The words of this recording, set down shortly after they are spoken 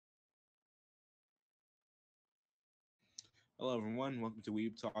Hello, everyone. Welcome to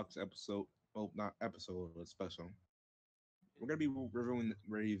Weeb Talks episode. Well, not episode, but special. We're gonna be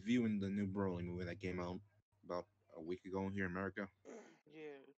reviewing the new Broly movie that came out about a week ago here in America. Yeah,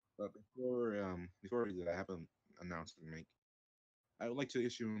 But before we do that, I have an announcement to make. I would like to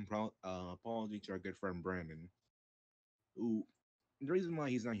issue an apology to our good friend Brandon, who the reason why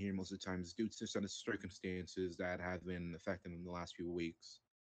he's not here most of the time is due to certain circumstances that have been affecting him in the last few weeks.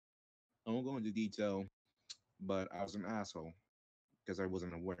 I won't go into detail, but I was an asshole because I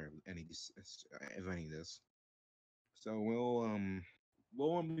wasn't aware of any of this. So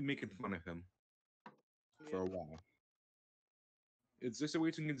we'll be making fun of him for a yep, while. If the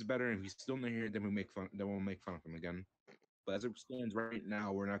situation gets better and he's still not here, then we'll make fun of him again. But as it stands right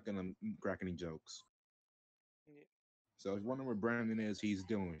now, we're not gonna crack any jokes. yeah. So if you wonder where Brandon is, he's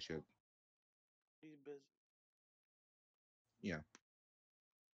doing shit. He's busy. Yeah.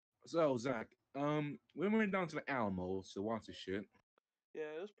 So Zach, we went down to the Alamo to watch this shit.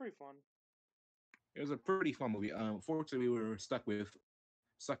 Yeah, it was pretty fun. It was a pretty fun movie. Fortunately, we were stuck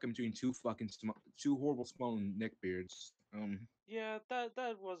in between two horrible smelling neckbeards. Yeah, that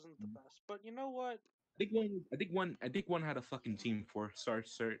wasn't the best, but you know what? I think one had a fucking team for cert,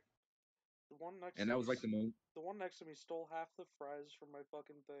 The one next and to that me, was like the most. the one next to me stole half the fries from my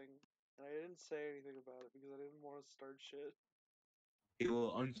fucking thing, and I didn't say anything about it because I didn't want to start shit. He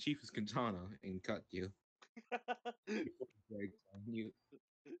will unsheath his katana and cut you. It Before he breaks on you.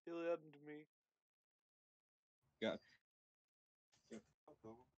 happened to me. God,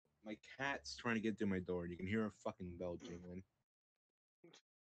 my cat's trying to get through my door. You can hear a fucking bell jingling.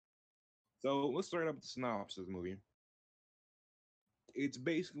 So let's start up with the synopsis of the movie. It's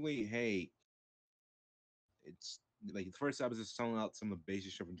basically, hey, it's like the first episode is telling out some of the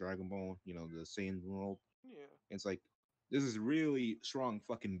basic stuff in Dragon Ball, the Saiyan world. Yeah, And it's like this is really strong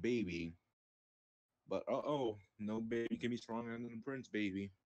fucking baby, but no baby can be stronger than the prince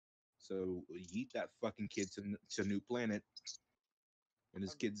baby. So yeet that fucking kid to a new planet. And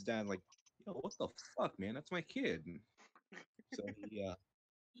his I'm, kid's dad like, yo, what the fuck, man? That's my kid. So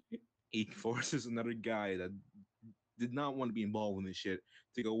he forces another guy that did not want to be involved in this shit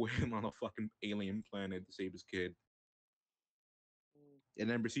to go with him on a fucking alien planet to save his kid, and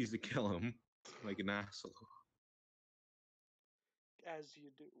then proceeds to kill him like an asshole. as you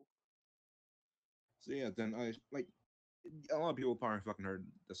do. So yeah, then I like a lot of people probably fucking heard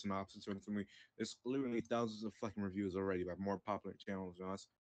the synopsis or something. There's literally thousands of fucking reviews already by more popular channels than us.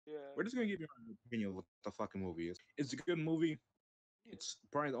 Yeah, We're just gonna give you our opinion of what the fucking movie is. It's a good movie. yeah. It's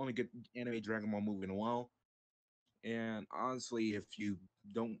probably the only good anime Dragon Ball movie in a while. And honestly, if you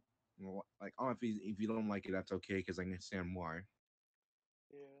don't like, honestly, if you don't like it, that's okay because I understand why.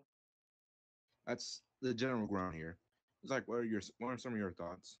 Yeah. That's the general ground here. It's like, what are some of your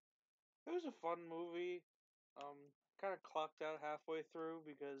thoughts? It was a fun movie. Kind of clocked out halfway through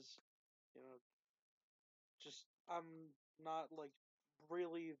because, you know, just I'm not like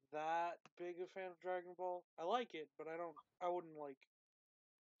really that big a fan of Dragon Ball. I like it, but I wouldn't like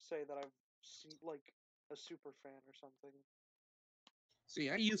say that I've seen like a super fan or something.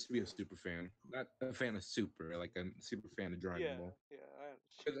 See, I used to be a super fan, not a fan of Super, like a super fan of Dragon Yeah, Ball. yeah, I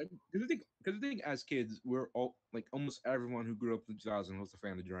Because understand. I think as kids, we're all like almost everyone who grew up in 2000 was a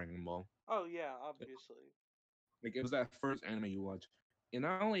fan of Dragon Ball. Oh yeah, obviously. Like it was that first anime you watch. It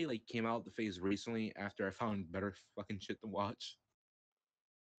not only like came out the phase recently after I found better fucking shit to watch.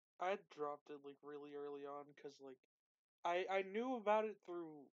 I dropped it like really early on because like I knew about it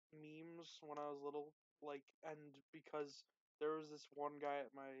through memes when I was little, like, and because there was this one guy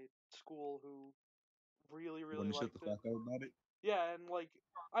at my school who really Wouldn't shut the liked it. fuck out about it. Yeah, and like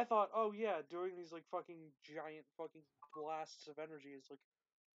I thought, oh yeah, doing these like fucking giant fucking blasts of energy is like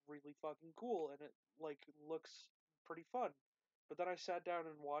really fucking cool, and it like looks pretty fun. But then I sat down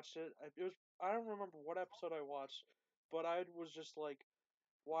and watched it. It was I don't remember what episode I watched, but I was just like,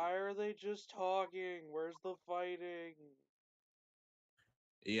 why are they just talking? Where's the fighting?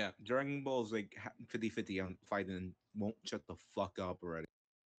 Yeah, Dragon Ball is like 50-50 on fighting and won't shut the fuck up already.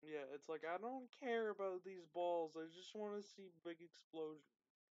 Yeah, it's like I don't care about these balls. I just want to see big explosion.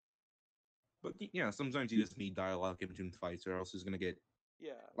 But yeah, sometimes you just need dialogue in between fights, or else it's gonna get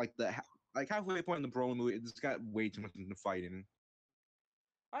Yeah, like like halfway point in the Broly movie. It's got way too much into fighting.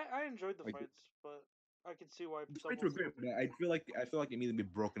 I enjoyed the Like fights, but I can see why the fights someone were would. good, but I feel like it needed to be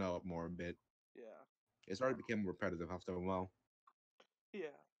broken up more a bit. Yeah, It started to become repetitive after a while.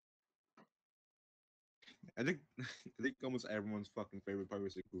 yeah. I think I think almost everyone's fucking favorite part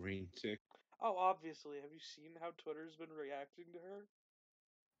was the green chick. Oh, obviously. Have you seen how Twitter's been reacting to her?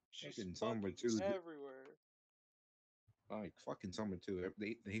 She's Fucking somber fucking too. everywhere. Like fucking Summer too.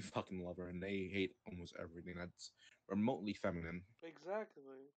 They fucking love her and they hate almost everything that's remotely feminine. Exactly.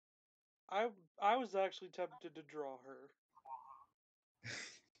 I was actually tempted to draw her.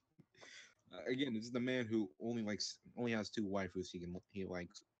 Again, this is the man who only has two waifus he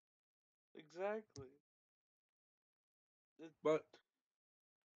likes. Exactly. It, But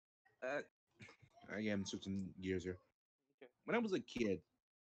uh, again, switching gears here. okay. When I was a kid,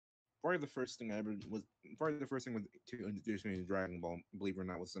 probably the first thing I ever was probably the first thing was to introduce me to Dragon Ball. Believe it or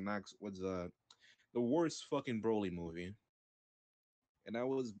not, was the worst fucking Broly movie, and that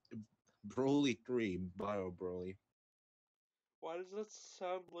was Broly 3, Bio Broly. Why does that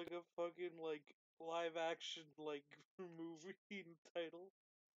sound like a fucking like live action like movie title?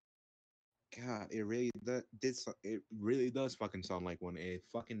 God, it really it really does fucking sound like one. It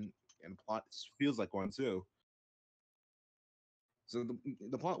fucking and plot feels like one too. So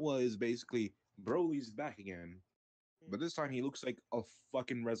the plot was basically Broly's back again, but this time he looks like a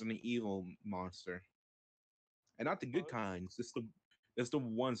fucking Resident Evil monster, and The not the good fuck? kinds. Just the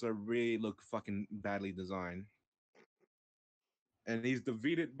ones that really look fucking badly designed. And he's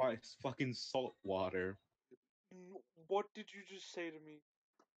defeated by fucking salt water. What did you just say to me?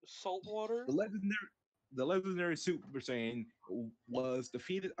 Salt water? The legendary, the legendary Super Saiyan was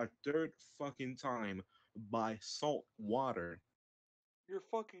defeated a third fucking time by salt water. You're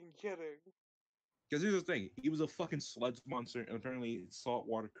fucking kidding. Because here's the thing, he was a fucking sludge monster, and apparently salt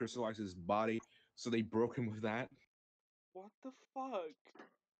water crystallized his body, so they broke him with that. What the fuck?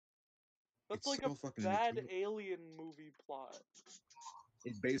 That's It's like a so fucking bad ridiculous. alien movie plot.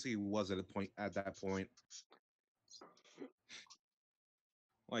 It basically was at a point at that point.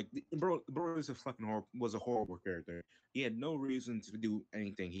 Like bro is a fucking was a horrible character. He had no reason to do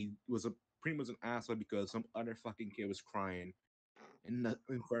anything. He was a pretty much an asshole because some other fucking kid was crying in the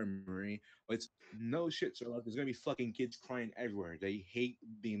infirmary. But it's no shit, Sherlock. There's gonna be fucking kids crying everywhere. They hate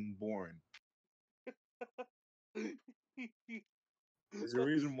being born. There's a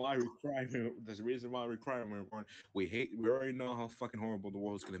reason why we cry. There's a reason why we cry when we're born. We hate. We already know how fucking horrible the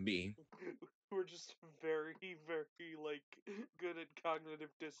world's gonna be. We're just very, very like good at cognitive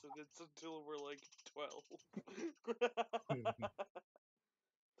dissonance until we're like 12.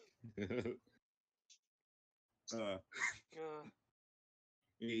 uh, uh,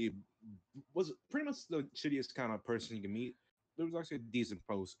 he was pretty much the shittiest kind of person you can meet. There was actually a decent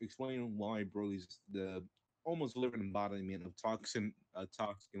post explaining why Broly's the almost living embodiment of toxic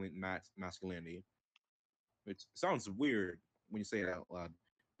masculinity, which sounds weird when you say it out loud.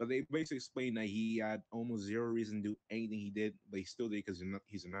 But they basically explained that he had almost zero reason to do anything he did, but he still did because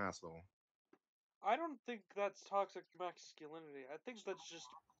he's an asshole. I don't think that's toxic masculinity. I think that's just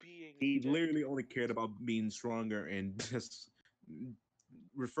being a He dick. literally only cared about being stronger and just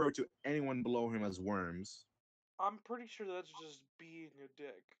referred to anyone below him as worms. I'm pretty sure that's just being a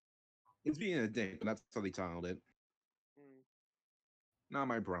dick. It's being a dick, but that's how they titled it. Mm, Not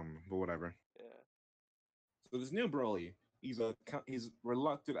my problem, but whatever. yeah. So this new Broly, he's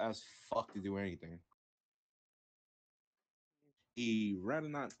reluctant as fuck to do anything. He rather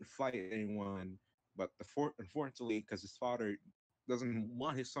not fight anyone, but unfortunately, because his father doesn't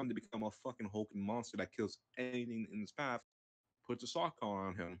want his son to become a fucking hulking monster that kills anything in his path, puts a sock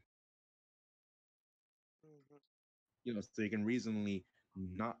on him. Hmm. So he can reasonably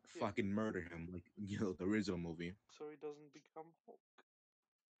not Yeah. fucking murder him like the original movie. So he doesn't become Hulk.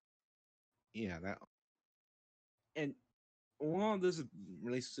 Yeah, that and while this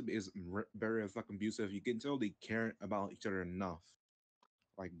relationship is very fucking abusive, you can tell they care about each other enough.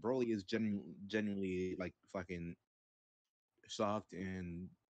 Like Broly is genuinely like fucking shocked and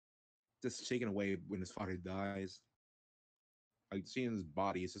just shaken away when his father dies. Like seeing his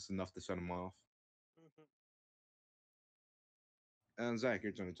body is just enough to set him off. Hmm. And Zach,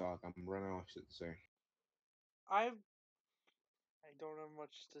 your turn to talk. I'm running off shit to say. I I don't have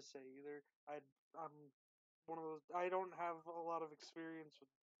much to say either. I'm one of those. I don't have a lot of experience with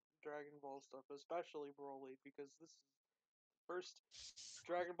Dragon Ball stuff, especially Broly, because this is the first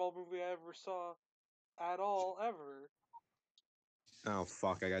Dragon Ball movie I ever saw at all ever. Oh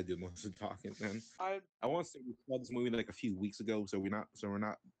fuck, I gotta do most of the talking then. I I want to say we saw this movie like a few weeks ago, so we're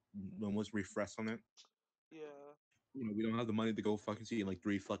not almost refreshed on it. yeah. We don't have the money to go fucking see it like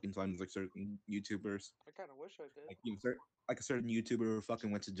three fucking times like certain YouTubers. I kind of wish I did. Like like a certain YouTuber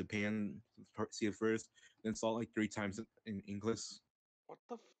fucking went to Japan to see it first, then saw it like three times in English. What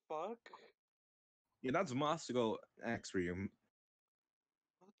the fuck? Yeah, that's Moscow X for you.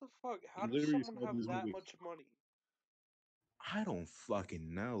 What the fuck? How He does literally someone saw have this that movie. much money? I don't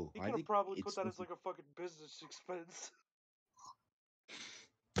fucking know. He I could have think probably put it's that as like a fucking business expense.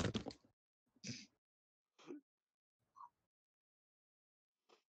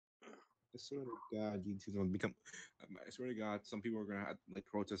 I swear to God, YouTube's gonna become. I swear to God, some people are gonna have, like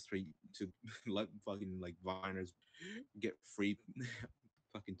protest for to let fucking like Viners get free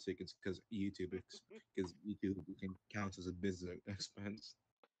fucking tickets because YouTube can count as a business expense.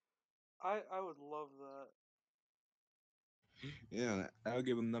 I would love that. Yeah, that'll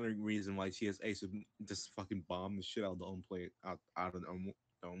give another reason why TSA should just fucking bomb the shit out of the own play out of their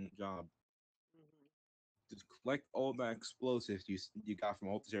own job. Hmm. Just collect all that explosives you got from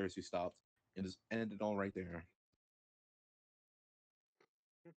all the terrorists you stopped, and just end it all right there.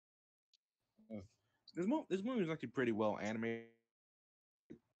 Uh, this movie is actually pretty well animated.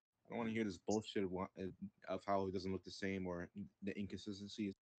 I don't want to hear this bullshit of how it doesn't look the same or the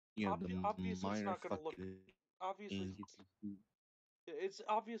inconsistencies. The minor Obviously, it's not fucking gonna look. Obviously, inconsistencies.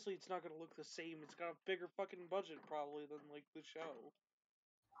 it's not gonna look the same. It's got a bigger fucking budget probably than like the show.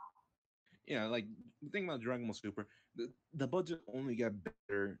 Yeah, like the thing about Dragon Ball Super, the budget only got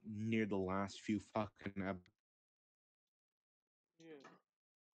better near the last few fucking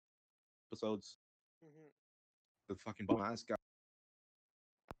episodes. Yeah. The fucking bomb Hmm. ass guy.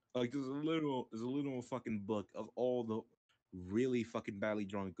 Like there's a little fucking book of all the really fucking badly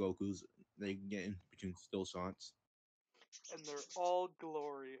drawn Gokus they can get in between still shots. And they're all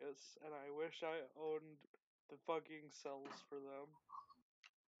glorious. And I wish I owned the fucking cells for them.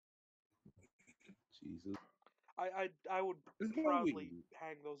 Jesus, I would this proudly movie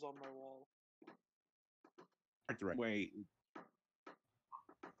hang those on my wall. art direct way.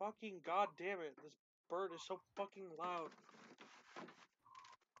 Fucking god damn it! This bird is so fucking loud.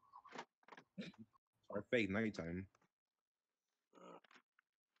 Our fake nighttime.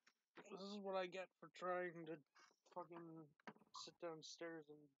 This is what I get for trying to fucking sit downstairs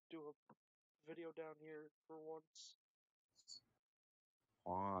and do a video down here for once.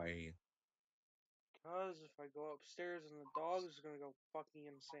 Why? Because if I go upstairs and the dog is gonna go fucking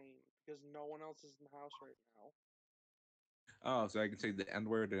insane because no one else is in the house right now. Oh, so I can say the N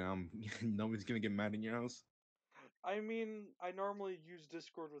word and nobody's gonna get mad in your house. I mean, I normally use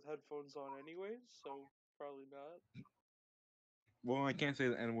Discord with headphones on anyways, so probably not. Well, I can't say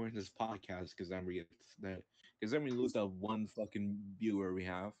the N word in this podcast because then we get that because then we lose that one fucking viewer we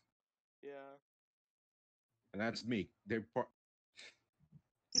have, Yeah. and that's me.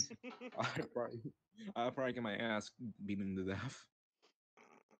 I probably I probably get my ass beaten to death.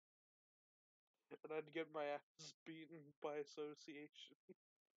 And I'd get my ass beaten by association.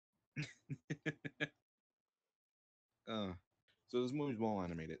 uh, so this movie's well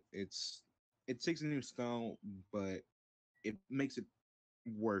animated. It takes a new style, but it makes it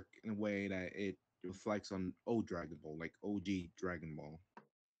work in a way that it reflects on old Dragon Ball, like OG Dragon Ball.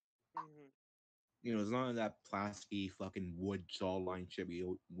 Hmm. It's none of that plasticky fucking wood jawline shit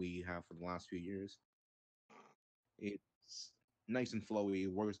we have for the last few years. It's nice and flowy.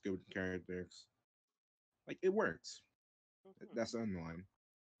 It works good with characters. Like it works. Hmm. That's the underline.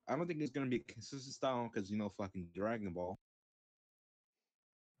 I don't think it's gonna be a consistent style because fucking Dragon Ball,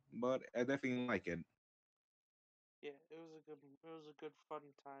 but I definitely like it. Yeah, it was a good fun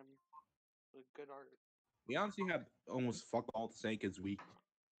time with good art. We honestly have almost fuck all to say because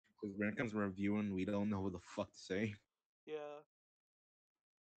when it comes to reviewing, we don't know what the fuck to say. Yeah.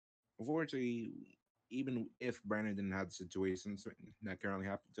 Unfortunately, even if Brandon didn't have the situations that currently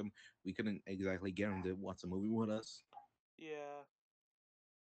happened to him, we couldn't exactly get him to watch a movie with us. Yeah.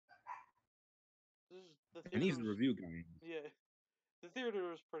 The And theater he's the was review guy. yeah. The theater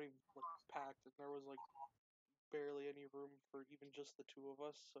was pretty like packed and there was like barely any room for even just the two of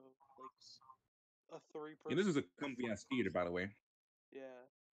us, so like a three And this person is a comfy ass theater, by the way. yeah.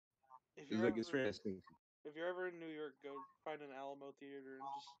 If It's you're like it's ever straight as things. if you're ever in New York, go find an Alamo theater and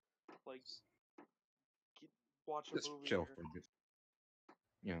just like get, watch a Just movie chill there. for a bit.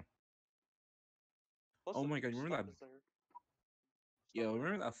 Yeah. Plus Oh the my new god, remember stuff that? is there. Yeah, Stuff is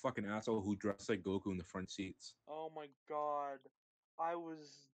remember that fucking asshole who dressed like Goku in the front seats? oh my god. I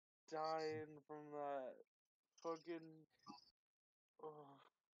was dying from that fucking ugh.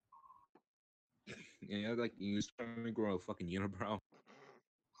 Yeah, like he was trying to grow a fucking unibrow.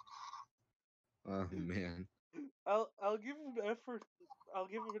 Oh man. I'll give him effort. I'll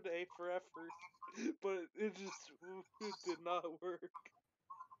give him an A for effort, but it just it did not work.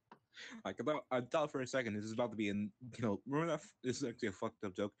 Like I thought for a second this is about to be remember that this is actually a fucked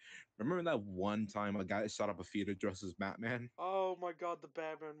up joke. Remember that one time a guy shot up a theater dressed as Batman? Oh my god, the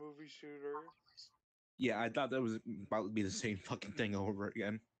Batman movie shooter. Yeah, I thought that was about to be the same fucking thing over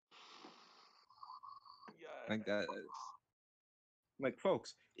again. Like that. Yikes. Like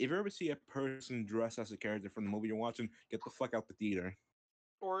folks, if you ever see a person dressed as a character from the movie you're watching, get the fuck out the theater.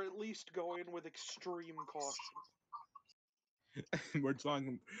 Or at least go in with extreme caution. we're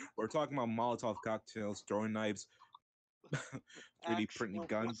talking we're talking about Molotov cocktails, throwing knives, 3D printing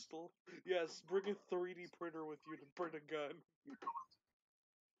Actual guns. pistol. Yes, bring a 3D printer with you to print a gun.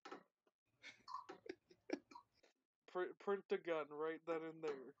 Print a gun right then and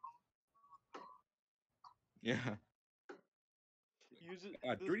there. Yeah, Use it.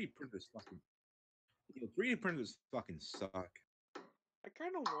 3D printers fucking. 3D printers fucking suck. I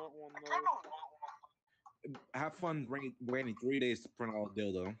kind of want one though. Have fun waiting 3 days to print all a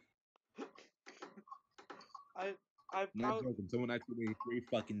dildo. I I Not probably joking. Someone actually waited 3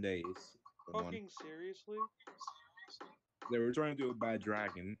 fucking days for one. fucking seriously. They were trying to do a bad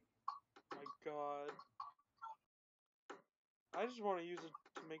dragon. My God, I just want to use it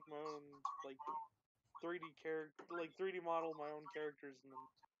to make my own like 3D character, like 3D model my own characters and then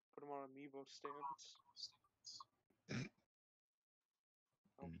put them on amiibo stands.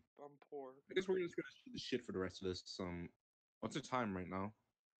 Hmm. I'm poor. I guess we're just gonna shoot the shit for the rest of this. What's the time right now?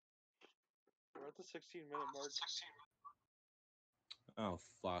 We're at the 16-minute mark. Oh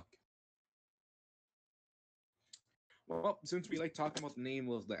fuck. Well, since we like talking about the name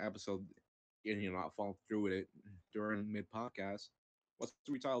of the episode and not follow through with it during mid podcast, what's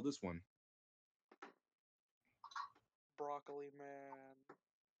we title this one? Broccoli man.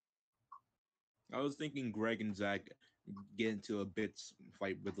 I was thinking Greg and Zach get into a bits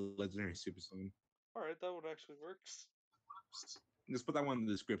fight with the legendary superstone. All right, that one actually works. Just put that one in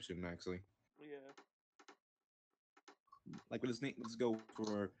the description actually. Yeah. Like with his name, let's go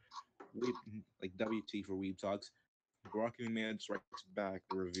for like WT for Weeb Talks. Broccoli Man Strikes Back,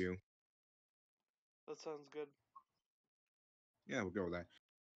 the review. That sounds good. Yeah, we'll go with that.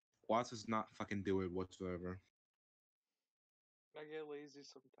 Watts does not fucking do it whatsoever. I get lazy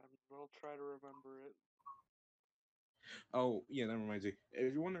sometimes, but I'll try to remember it. Oh, yeah, that reminds me.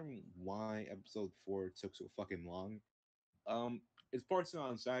 If you're wondering why episode 4 took so fucking long, it's partially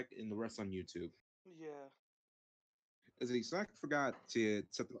on Zach and the rest on YouTube. Yeah. As Zach forgot to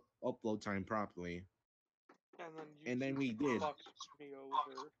set the upload time properly, And then and then YouTube we did. fucked me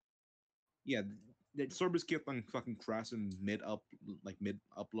over. Yeah, the servers kept on fucking crashing mid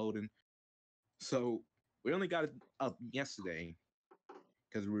uploading. So we only got it up yesterday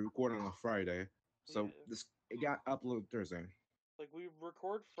because we recorded on a Friday. So Yeah. this it got uploaded Thursday. Like we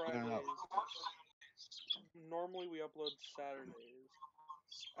record Uh, Fridays. Normally we upload Saturdays.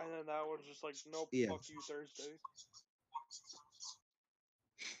 And then that one's just like, nope, yeah, fuck you Thursday.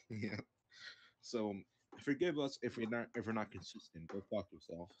 yeah. So forgive us if we're not consistent. Go fuck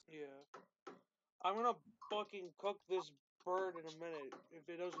yourself. Yeah. I'm gonna fucking cook this bird in a minute if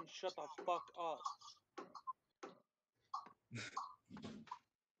it doesn't shut the fuck up.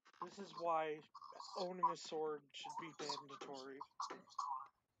 This is why owning a sword should be mandatory.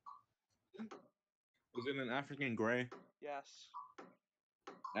 Was it an African gray? Yes.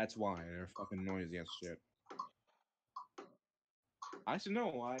 That's why they're fucking noisy as shit. I should know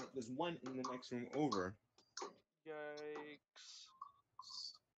why. There's one in the next room over. Yikes.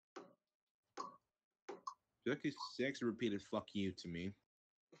 She actually repeated "fuck you" to me.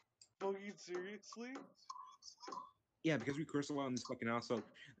 Fucking seriously? Yeah, because we curse a lot in this fucking house. So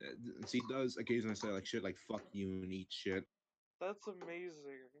she does occasionally say like shit like "fuck you" and eat shit. That's amazing.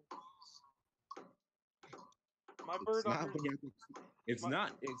 My It's bird not under when you have to, my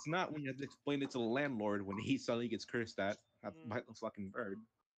it's not when you have to explain it to the landlord when he suddenly gets cursed at mm, by the fucking bird.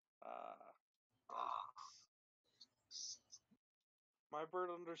 yikes. My bird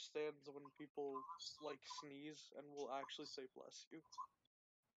understands when people like sneeze and will actually say bless you.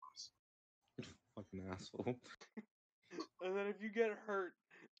 Fucking asshole. And then if you get hurt,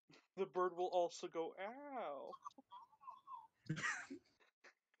 the bird will also go ow.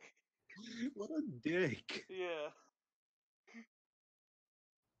 What a dick. Yeah.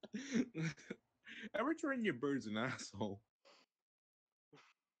 Ever train your birds an asshole?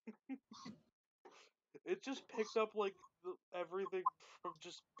 It just picked up like everything from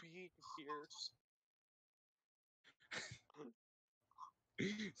just being here.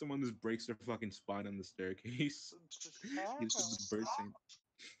 Someone just breaks their fucking spine on the staircase. It's just You just ow. the bird saying,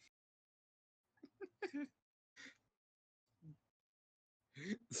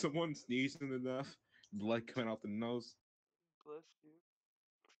 someone sneezing enough, blood coming out the nose. Bless you.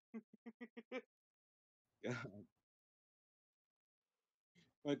 Yeah.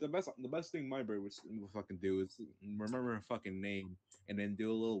 Like the best thing my bird would fucking do is remember her fucking name and then do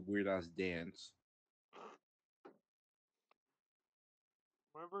a little weird ass dance.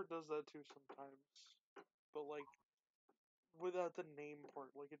 My bird does that too sometimes. But like without the name part,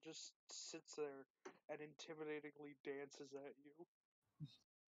 like it just sits there and intimidatingly dances at you.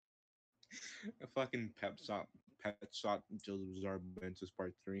 A fucking Pet Shop JoJo's Bizarre Adventures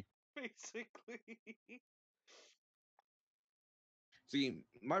Part 3. Basically. See,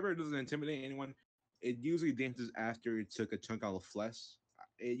 my bird doesn't intimidate anyone. It usually dances after it took a chunk out of flesh.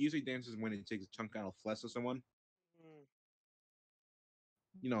 It usually dances when it takes a chunk out of flesh of someone.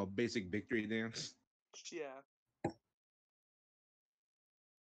 Mm, Basic victory dance. yeah.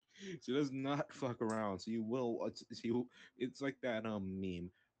 She does not fuck around. So you will. It's like that meme.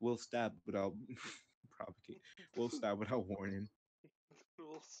 Will stab without propagate. Will stab without warning.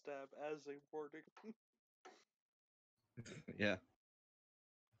 Will stab as a warning. Yeah.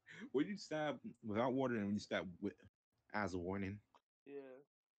 When you stab without warning, and when you stab with as a warning. Yeah.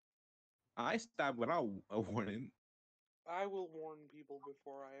 I stab without a warning. I will warn people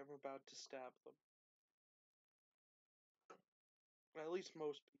before I am about to stab them. At least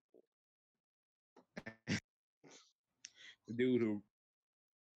most people. The dude who,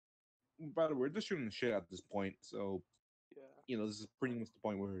 by the way, we're just shooting the shit at this point. So Yeah. this is pretty much the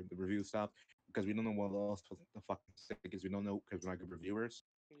point where the review stopped because we don't know what else to fucking say because we don't know because we're not good reviewers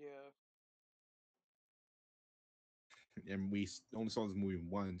Yeah. and we only saw this movie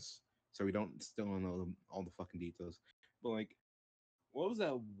once, so we don't know all the fucking details. But like, what was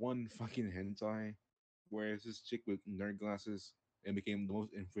that one fucking hentai where it's this chick with nerd glasses and became the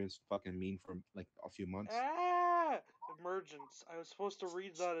most infamous fucking meme for like a few months? Ah! Emergence. I was supposed to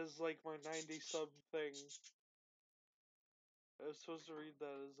read that as like my 90 sub thing. I was supposed to read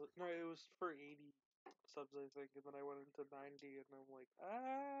that as no, it was for 80 subs I think, and then I went into 90, and I'm like,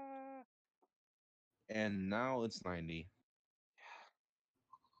 ah. And now it's 90.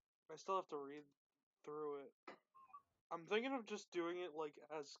 I still have to read through it. I'm thinking of just doing it like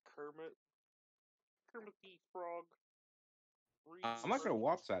as Kermit the Frog reads I'm not gonna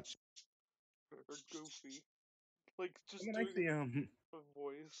watch Emergence, that shit. or Goofy, like just Someone doing actually a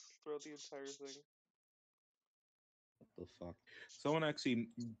voice throughout the entire thing. what the fuck? Someone actually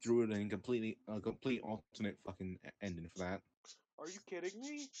drew it in completely a complete alternate fucking ending for that. Are you kidding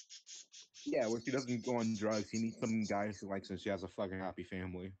me? Yeah, where she doesn't go on drugs. He meets some guy she likes, and she has a fucking happy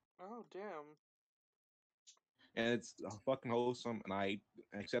family. Oh damn. And it's fucking wholesome. And I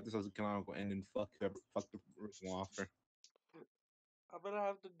accept this as a canonical ending. Fuck the original author. I'm gonna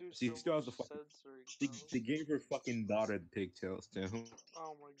have to do She so still has much the fucking. censoring They, though. they gave her fucking daughter the pigtails too.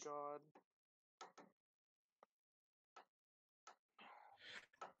 Oh my god.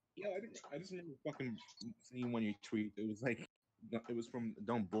 Yeah, I just remember fucking seeing one of your tweets. It was like, it was from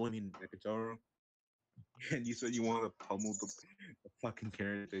Don't Bully Me Nakatoro. And you said you wanted to pummel the fucking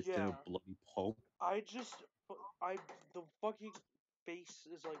character to a Yeah. bloody pulp. I just I the fucking face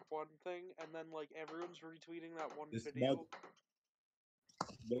is like one thing, and then like everyone's retweeting that one This bug. video.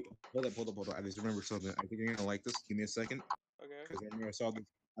 Wait, hold up. I just remember something. I think you're gonna like this. Give me a second. Okay. Because I remember I saw this.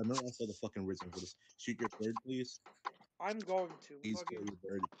 I remember I saw the fucking original for this. Shoot your bird, please. I'm going to Please kill fucking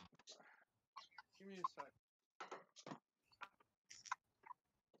your bird. give me a sec.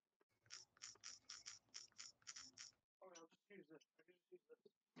 Okay, I'll just use it. I can just use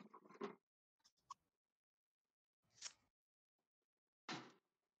this.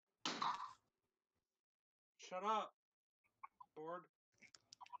 Shut up, bored.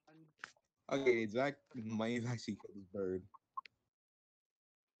 I'm Okay, Zach might have actually killed his bird.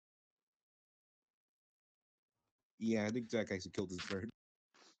 Yeah, I think Zach actually killed his bird.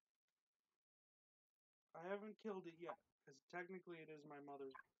 I haven't killed it yet because technically it is my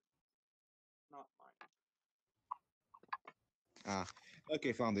mother's, not mine. Ah,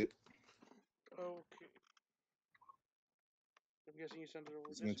 okay, found it. Okay. I'm guessing you sent it over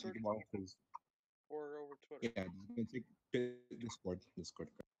It's gonna take Discord a while because or over Twitter. yeah, it's gonna take Discord. Discord.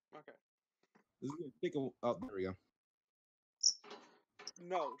 Okay. This is gonna take a. Oh, there we go.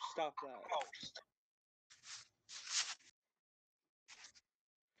 No, stop that.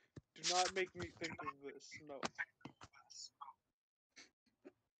 Do not make me think of this. No.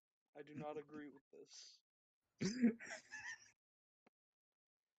 I do not agree with this.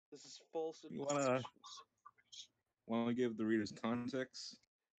 This is false You wanna information. wanna give the readers context?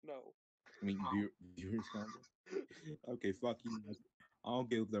 No. I mean, viewers context. Okay, fuck you. I'll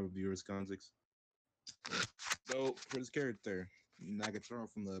give the viewers context. So for this character, Nagatoro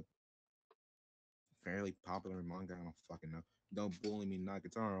from the fairly popular manga, I don't fucking know. Don't bully me,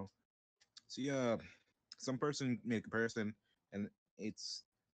 Nagatoro. See, some person made a comparison, and it's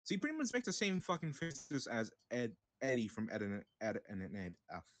see pretty much makes the same fucking faces as Eddie from Ed.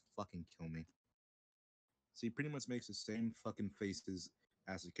 Fucking kill me. See, pretty much makes the same fucking faces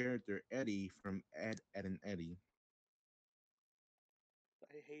as the character Eddie from Ed and Eddie.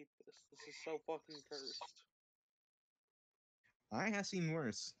 I hate this. This is so fucking cursed. I have seen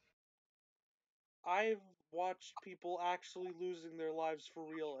worse. I've watched people actually losing their lives for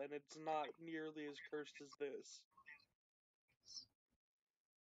real, and it's not nearly as cursed as this.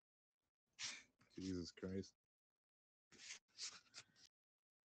 Jesus Christ.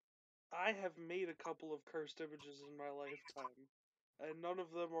 I have made a couple of cursed images in my lifetime, and none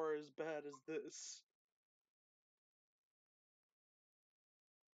of them are as bad as this.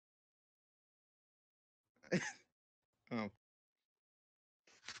 Oh,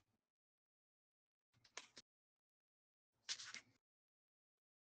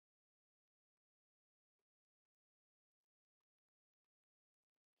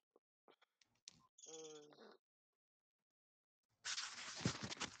 Uh,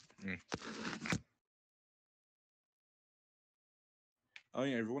 mm. Oh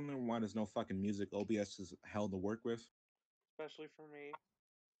yeah, if you're wondering why there's no fucking music, OBS is hell to work with. especially for me.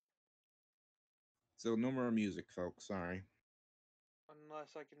 So no more music, folks. Sorry.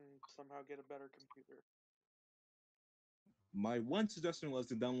 Unless I can somehow get a better computer. My one suggestion was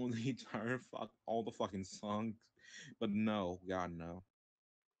to download the entire all the fucking songs, but no, God no.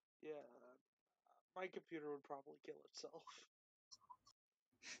 Yeah, my computer would probably kill itself.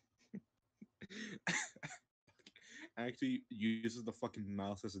 Actually, uses the fucking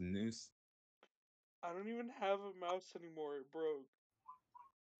mouse as a noose. I don't even have a mouse anymore. It broke.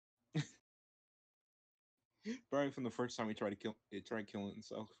 Probably from the first time he tried to kill it, tried killing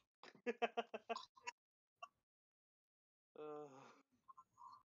itself. uh,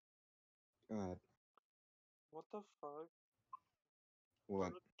 God, what the fuck?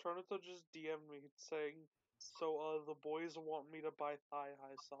 what? Tornado just DM'd me saying, "So, the boys want me to buy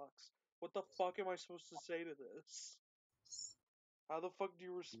thigh-high socks." What the fuck am I supposed to say to this? How the fuck do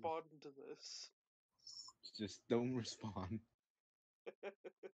you respond to this? Just don't respond.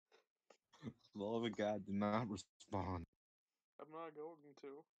 For the love of God, do not respond. I'm not going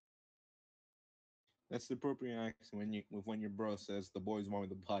to. That's the appropriate action when your bro says the boys want me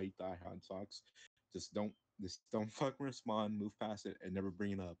to buy thigh high socks. Just don't fucking respond, move past it, and never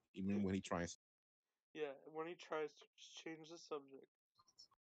bring it up, even when he tries. Yeah, when he tries to just change the subject.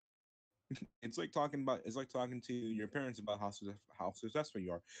 It's like talking to your parents about how successful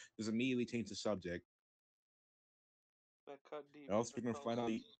you are. Just immediately change the subject. That cut deep, Or you else can they're gonna tell. find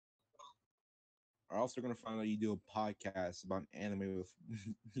out. Or else they're gonna find out you do a podcast about anime with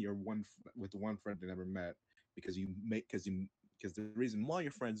with the one friend they never met because you make because the reason why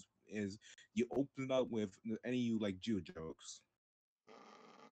you're friends is you open it up with any you like Jew jokes.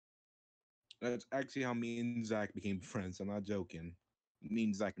 That's actually how me and Zach became friends. I'm not joking. Me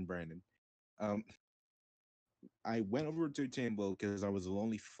and Zach and Brandon. Um, I went over to the table because I was a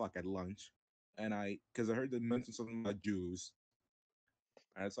lonely fuck at lunch, and because I heard them mention something about Jews.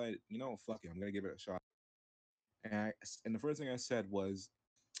 I decided, fuck it, I'm gonna give it a shot. And the first thing I said was,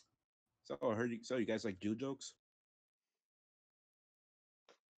 "So I heard you. So you guys like Jew jokes?"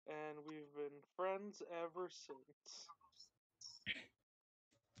 And we've been friends ever since.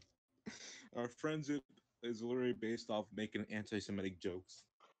 Our friendship is literally based off making anti-Semitic jokes.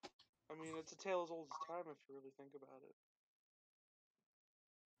 I mean, it's a tale as old as time if you really think about it.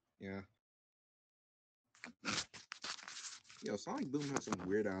 Yeah. Yo, Sonic Boom has some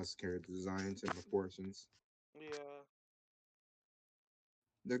weird ass character designs and proportions. Yeah,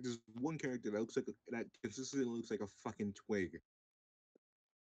 Like there's one character that consistently looks like a fucking twig.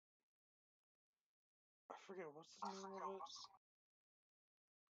 I forget what's the name of it.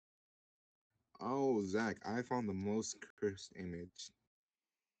 Oh, Zach, I found the most cursed image.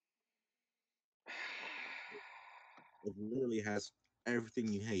 It literally has everything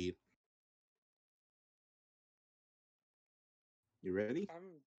you hate. You ready? I'm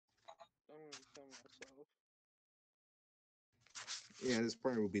gonna kill myself. Yeah, this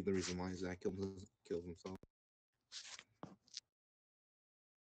probably will be the reason why Zach kills himself.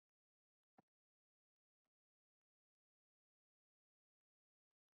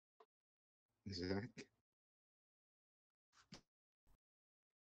 Zach?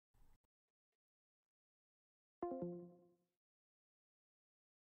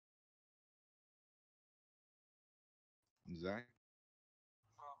 Zach?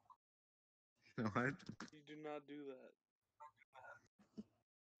 What? You do not do that.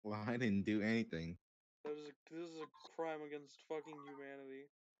 Well, I didn't do anything. This is a crime against fucking humanity.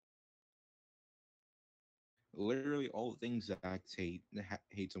 Literally all the things Zach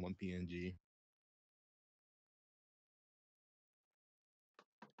hates in one PNG.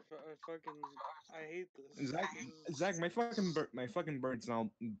 I hate this. Zach, This is Zach, my fucking bird's now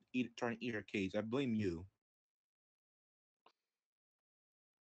trying to eat her cage. I blame you.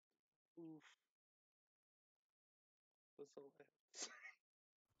 oof. That's all I have to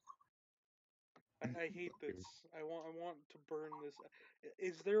say. I hate Okay. this. I want to burn this.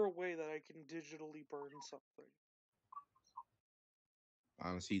 Is there a way that I can digitally burn something?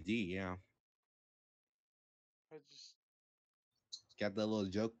 On a CD, yeah. I just Got that little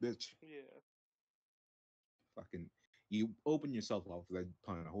joke, bitch. yeah. Fucking, you open yourself off for that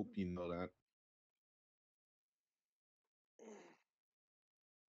pun. I hope you know that.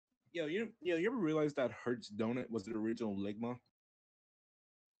 You ever realize that Hertz Donut was the original Ligma?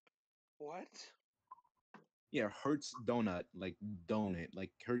 What? Yeah, Hertz Donut, like donut,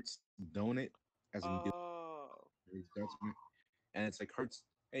 like Hertz Donut, as in Oh, Dutchman. And it's like Hertz.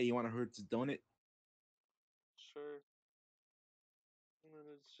 Hey, you want a Hertz Donut? sure. And then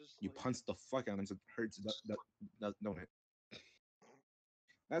it's just You like, punch the fuck out and it's a Hertz Donut.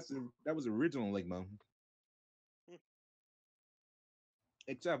 That was original Ligma.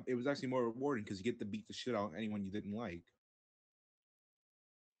 Except it was actually more rewarding because you get to beat the shit out of anyone you didn't like.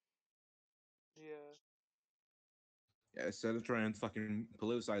 yeah. Yeah, instead of trying to fucking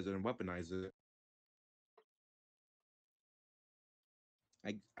politicize it and weaponize it.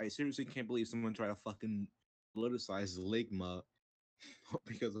 I seriously can't believe someone tried to fucking politicize Ligma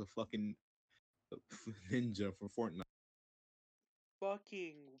because of fucking Ninja for Fortnite.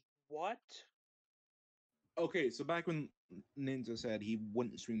 Fucking what? Okay, so back when Ninja said he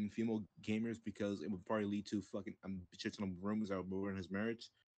wouldn't stream female gamers because it would probably lead to fucking shitting rumors that would ruin his marriage,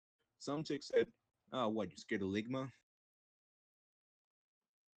 some chick said, "Oh, what? You scared of Ligma?"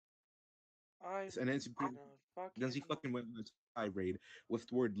 And I'm gonna then she fucking fucking went on a tirade with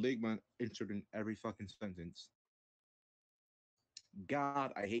the word Ligma inserted in every fucking sentence.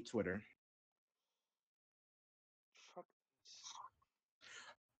 God, I hate Twitter. fuck this.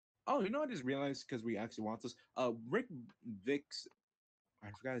 Oh, you know, I just realized because we actually watched this. Rick Vicks, I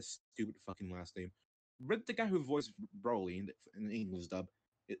forgot his stupid fucking last name. Rick, the guy who voiced Broly in the English dub,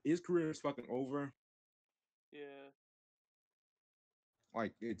 his career is fucking over. Yeah.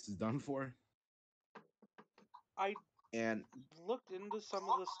 Like it's done for. I And looked into some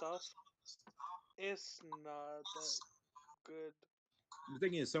of the stuff. It's not that good. the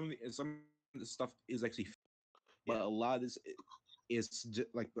thing is, some of the stuff is actually, but a Yeah. lot of this is just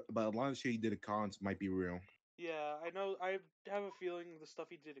like, but a lot of shit he did at cons might be real. Yeah, I know. I have a feeling the stuff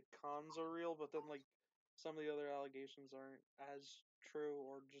he did at cons are real, but then like some of the other allegations aren't as true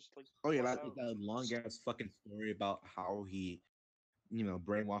or just like Oh yeah, flat that, out. that long ass fucking story about how he,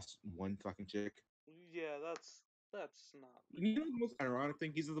 brainwashed one fucking chick. Yeah, that's not You know real. the most ironic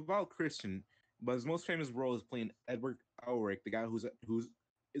thing? He's a devout Christian, but his most famous role is playing Edward Elric, the guy who's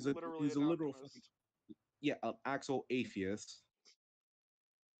Literally a an literal fucking, alchemist. yeah, an actual atheist.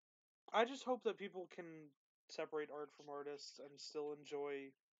 I just hope that people can separate art from artists and still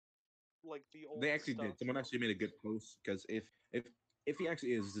enjoy like the They old actually stuff. did. Someone actually made a good post because if he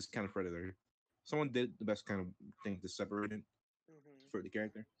actually is this kind of predator, someone did the best kind of thing to separate it Hmm. for the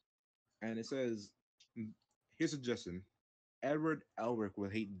character, and it says, "Here's a suggestion: Edward Elric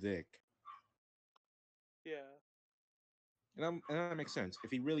would hate Dick." Yeah, And that makes sense.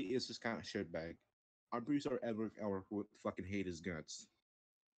 If he really is this kind of shitbag, I'm pretty sure Edward Elric would fucking hate his guts.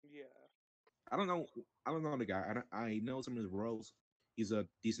 yeah. I don't know. I don't know the guy. I know some of his roles. He's a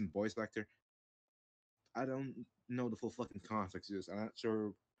decent voice actor. I don't know the full fucking context of this. I'm not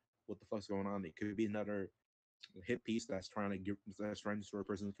sure what the fuck's going on. It could be another hit piece that's trying to destroy a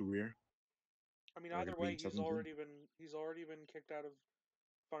person's career, I mean, or it either could be way, something. he's already been kicked out of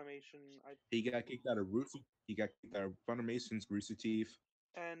Funimation. I He got kicked out of Rooster. He got kicked out of Funimation's Rooster Teeth.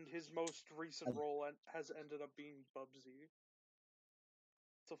 and his most recent role has ended up being Bubsy.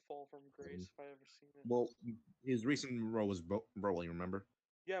 It's a fall from Um, grace if I ever seen it. well, his recent role was Broly. Remember?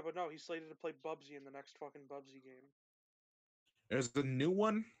 Yeah, but no, he's slated to play Bubsy in the next fucking Bubsy game. There's a new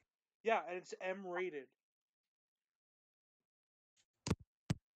one. Yeah, and it's M rated.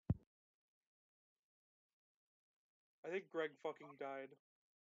 I think Greg fucking died.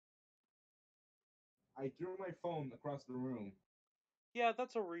 I threw my phone across the room. Yeah,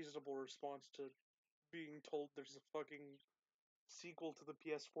 that's a reasonable response to being told there's a fucking sequel to the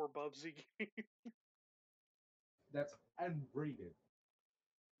PS4 Bubsy game. That's unrated.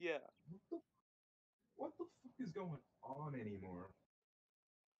 Yeah, What the what the fuck is going on anymore?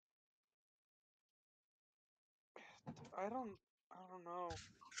 I don't know.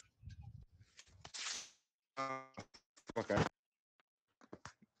 Okay.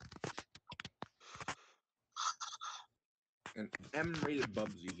 An M-rated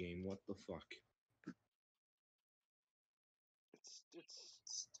Bubsy game. What the fuck?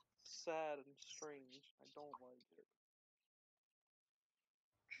 It's sad and strange. I don't like it.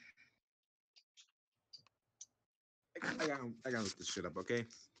 I gotta look this shit up. Okay.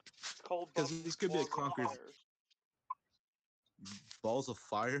 It's called Because this could be a Balls of Conqueror's Fire. balls of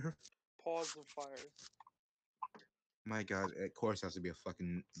fire. Paws of Fire. My God, of course, it has to be a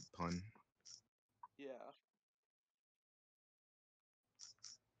fucking pun. Yeah.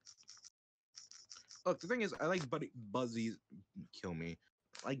 Look, the thing is, I like Buzzy's. Kill me.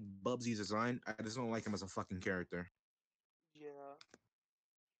 I like Bubsy's design. I just don't like him as a fucking character. Yeah.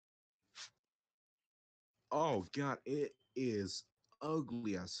 Oh God, it is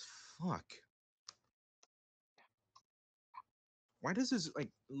ugly as fuck. Why does this like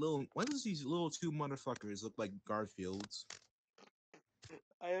little? Why does these little two motherfuckers look like Garfields?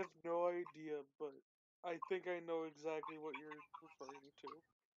 I have no idea, but I think I know exactly what you're referring to.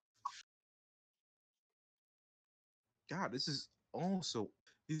 God, this is also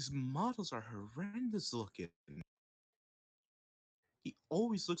these models are horrendous looking. He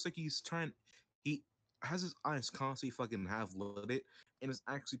always looks like he's trying. He has his eyes constantly fucking half lit, and it's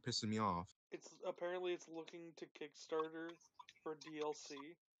actually pissing me off. It's looking to Kickstarter for DLC.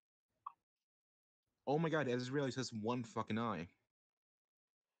 Oh my God, I just realized he has one fucking eye.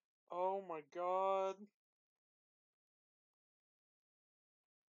 Oh my god.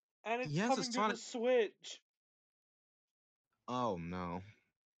 And He it's has a coming to the Sonic. Switch. Oh no.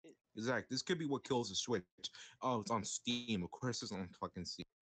 It, Zach, this could be what kills the Switch. Oh, it's on Steam. Of course, it's on fucking Steam.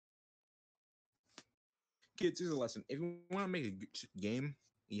 Kids, here's a lesson. If you want to make a game,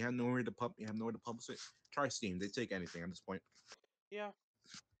 you have nowhere to publish it. Try Steam. They take anything at this point. yeah,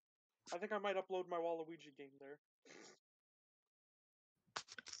 I think I might upload my Waluigi game there.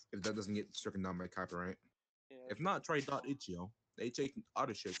 If that doesn't get stricken down by copyright. Yeah, If sure. not, try .itch.io. They take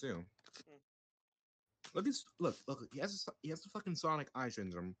other shit too. Hmm. Look. He has the fucking Sonic Eye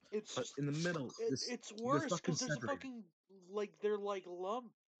syndrome, It's but just in the middle, it's they're worse fucking because there's a separated. fucking like they're like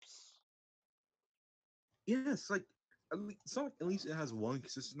lumps. Yes, like Sonic at least it has one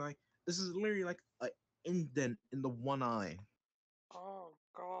consistent eye. This is literally like an indent in the one eye. Oh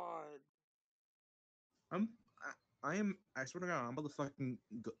god. I'm I am I swear to God I'm about to fucking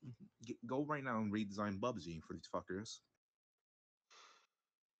go right now and redesign Bubsy for these fuckers.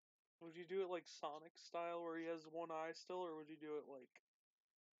 Would you do it like Sonic style where he has one eye still, or would you do it like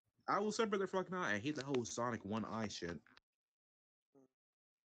I will separate their fucking eye. I hate the whole Sonic one eye shit, hmm,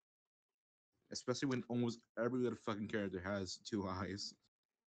 especially when almost every other fucking character has two eyes.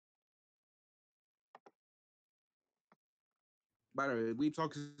 By the way, Weeb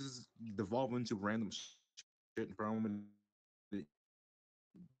Talks is devolving into random shit and problem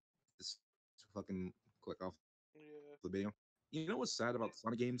just fucking click off the yeah? video. You know what's sad about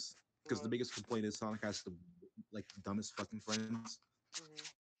Sonic games? Because the What? biggest complaint is Sonic has the like dumbest fucking friends.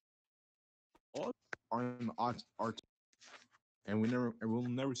 Hmm. All are in art, and we'll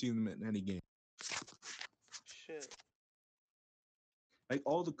never see them in any game. Shit. Like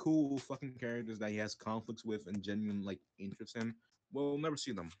all the cool fucking characters that he has conflicts with and genuine like interest in, we'll never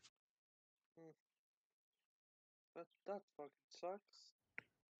see them. Hmm. That fucking sucks.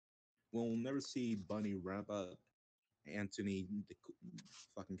 We'll never see Bunny, Rappa, Anthony, the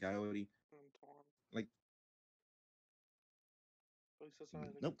fucking Coyote. I'm torn. Like, At least that's not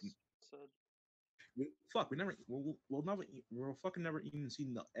anything nope. said. Fuck, we'll fucking never even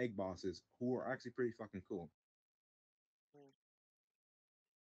seen the egg bosses, who are actually pretty fucking cool. Hmm.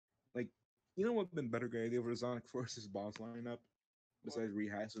 Like, you know what would been better great idea for the Sonic Forces boss lineup What? besides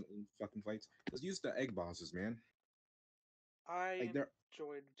rehashing fucking fights? Let's use the egg bosses, man. I Like they're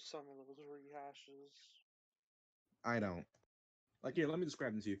enjoyed some of those rehashes. I don't like here. Let me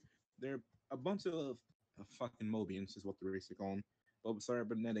describe them to you. They're a bunch of fucking Mobians, is what they're basically calling, but with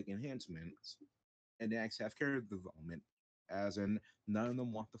cybernetic enhancements, and they actually have character development. As in, none of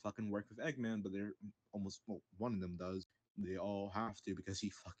them want to fucking work with Eggman, but they're almost well, one of them does. They all have to because he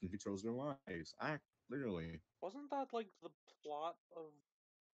fucking controls their lives. Act literally. Wasn't that like the plot of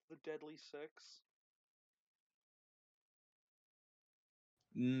the Deadly Six?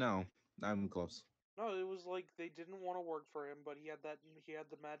 No, not even close. No, it was like they didn't want to work for him, but he had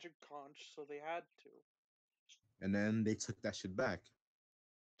the magic conch, so they had to. And then they took that shit back.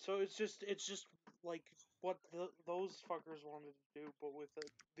 So it's just like what those fuckers wanted to do, but with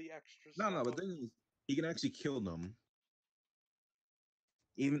the extra No, stuff no, but of then he can actually kill them,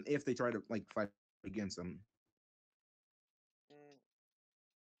 even if they try to like fight against them. mm,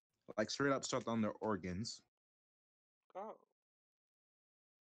 Like straight up shut down their organs. oh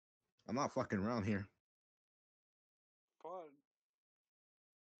I'm not fucking around here. fun.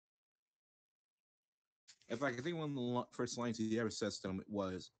 In fact, I think one of the first lines he ever says to them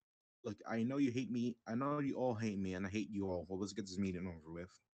was, "Look, I know you hate me. I know you all hate me, and I hate you all. Well, let's get this meeting over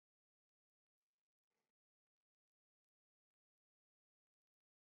with."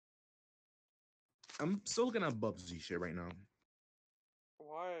 I'm still looking at Bubsy shit right now.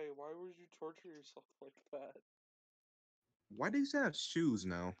 Why? Why would you torture yourself like that? Why do you have shoes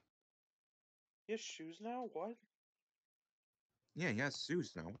now? He has shoes now? What? Yeah, he has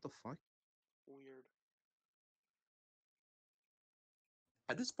shoes now. What the fuck? Weird.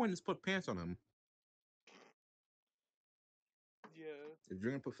 At this point, let's put pants on him. Yeah. If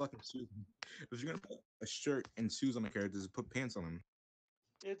you're gonna put fucking shoes, if you're gonna put a shirt and shoes on a character, just put pants on him.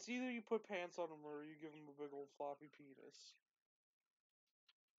 It's either you put pants on him or you give him a big old floppy penis.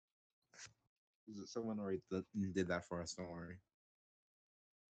 Someone already did that for us. Don't worry.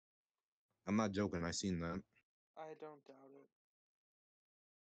 I'm not joking. I seen that. I don't doubt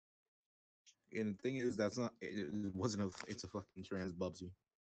it. And the thing is, that's not. It wasn't a. It's a fucking trans Bubsy.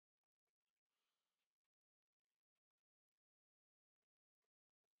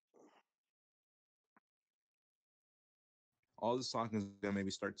 All this talking is gonna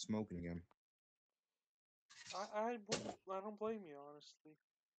maybe start smoking again. I wouldn't. I don't blame you, honestly.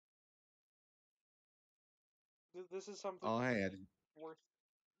 This is something Oh hey, worth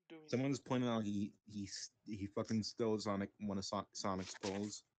doing. someone's pointing out he fucking stole Sonic one of Sonic's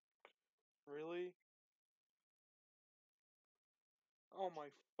poles. Really? Oh my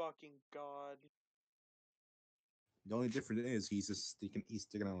fucking god. The only difference is he's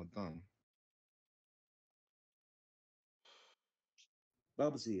sticking out a thumb.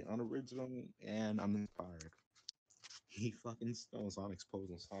 Bubsy, unoriginal and uninspired. He fucking stole Sonic's pose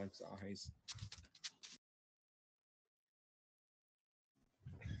and Sonic's eyes.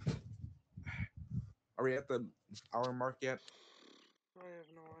 Are we at the hour mark yet? I have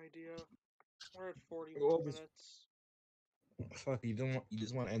no idea. We're at 41 Well, minutes. fuck, you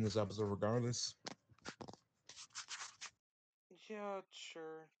just want to end this episode regardless. Yeah,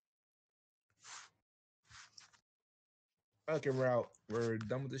 sure. Okay, we're out. We're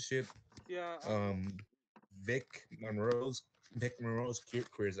done with this shit. Yeah, Um, Vic Monroe's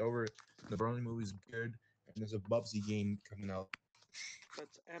career is over. The Broly movie's good, and there's a Bubsy game coming out.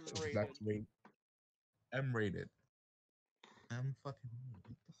 that's M So rated. that's rate M rated. I'm fucking. What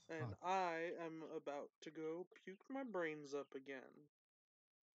the And fuck? I am about to go puke my brains up again.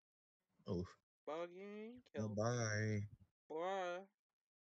 Oh, Fucking well, kill me. bye. Bye.